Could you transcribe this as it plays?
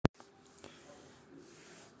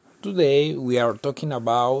Today we are talking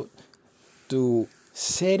about to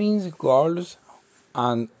setting goals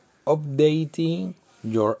and updating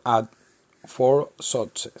your ad for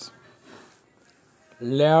success.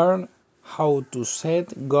 Learn how to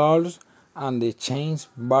set goals and change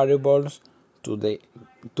variables to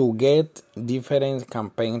get different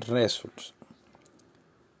campaign results.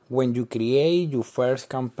 When you create your first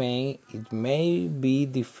campaign, it may be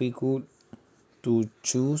difficult to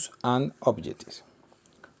choose an objective.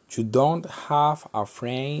 You don't have a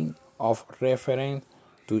frame of reference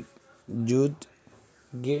to judge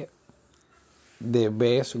the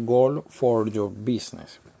best goal for your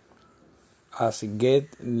business. As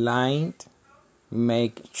guidelines,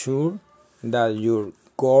 make sure that your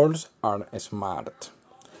goals are smart,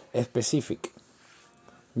 specific.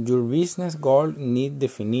 Your business goal need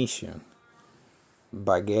definition.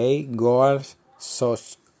 Vague goals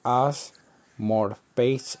such as more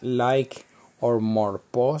page like or more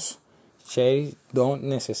post shares don't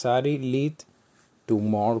necessarily lead to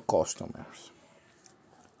more customers.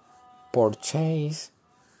 Purchase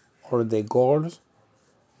or the goals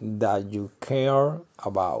that you care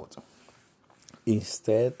about.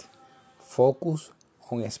 Instead, focus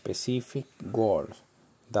on specific goals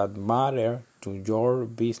that matter to your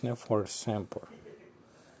business. For example,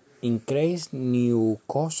 increase new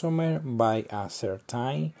customer by a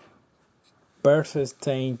certain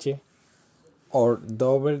percentage or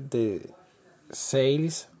double the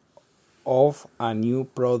sales of a new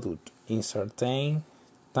product in certain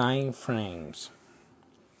time frames.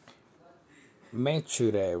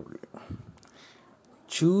 Measurable.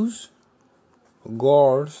 Choose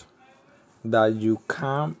goals that you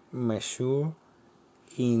can measure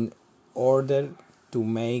in order to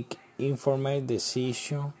make informed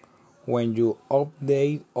decisions when you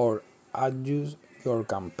update or adjust your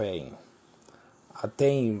campaign.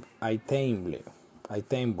 Attainable.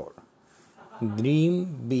 Dream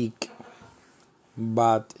big,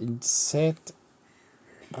 but set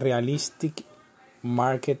realistic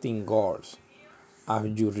marketing goals. As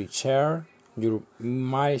you reach your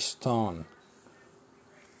milestone,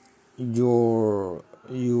 you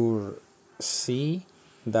see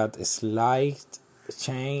that slight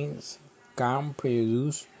change can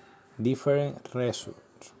produce different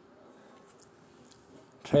results.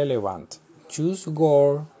 Relevant. Choose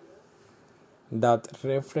goals that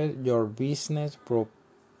reflect your business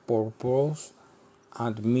purpose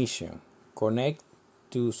and mission. Connect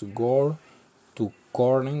those goals to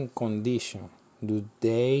current conditions. Do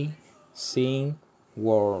they seem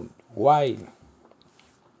worthwhile?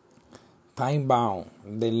 Time bound.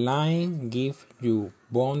 The line gives you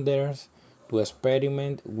boundaries to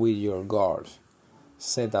experiment with your goals.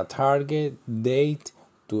 Set a target date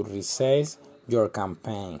to reset your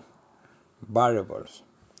campaign. Variables.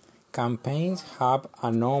 Campaigns have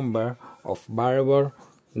a number of variables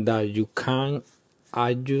that you can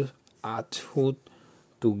adjust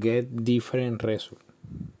to get different results.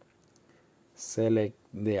 Select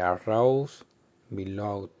the arrows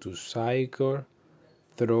below to cycle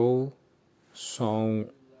through some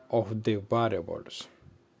of the variables.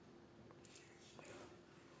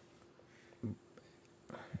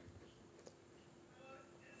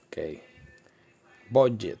 Okay.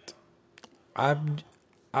 Budget.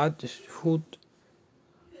 Adjust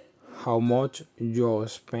how much you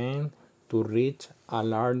spend to reach a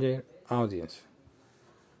larger audience.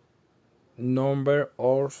 Number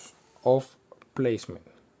of placement.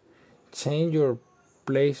 Change your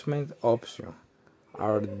placement option.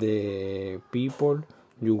 Are the people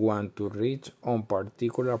you want to reach on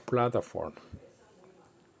particular platform?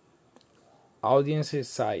 Audience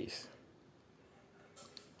size.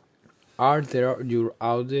 Are there your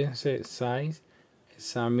audience size?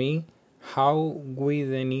 Examine how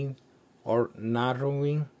widening or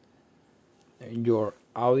narrowing your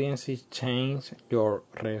audience change your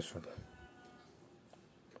result.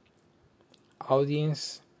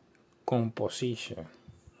 Audience composition.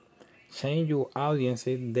 Change your audience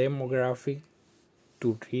demographic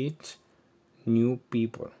to reach new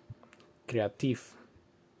people. Creative.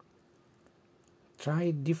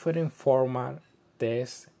 Try different format,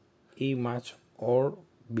 text, image, or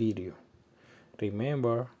video.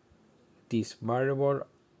 Remember this variable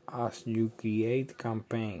as you create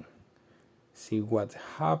campaign. See what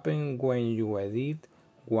happens when you edit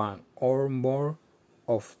one or more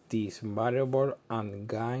of these variables and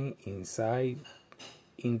gain insight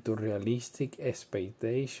into realistic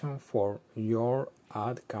expectations for your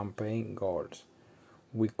ad campaign goals.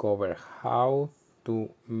 We cover how to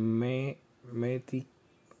methodically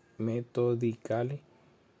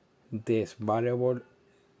this variable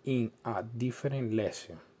in a different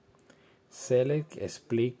lesson. Select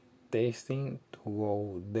split testing to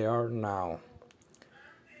go there now.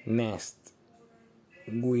 Next,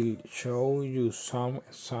 we'll show you some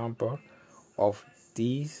examples of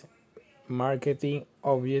these marketing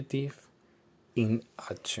objectives in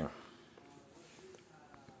action.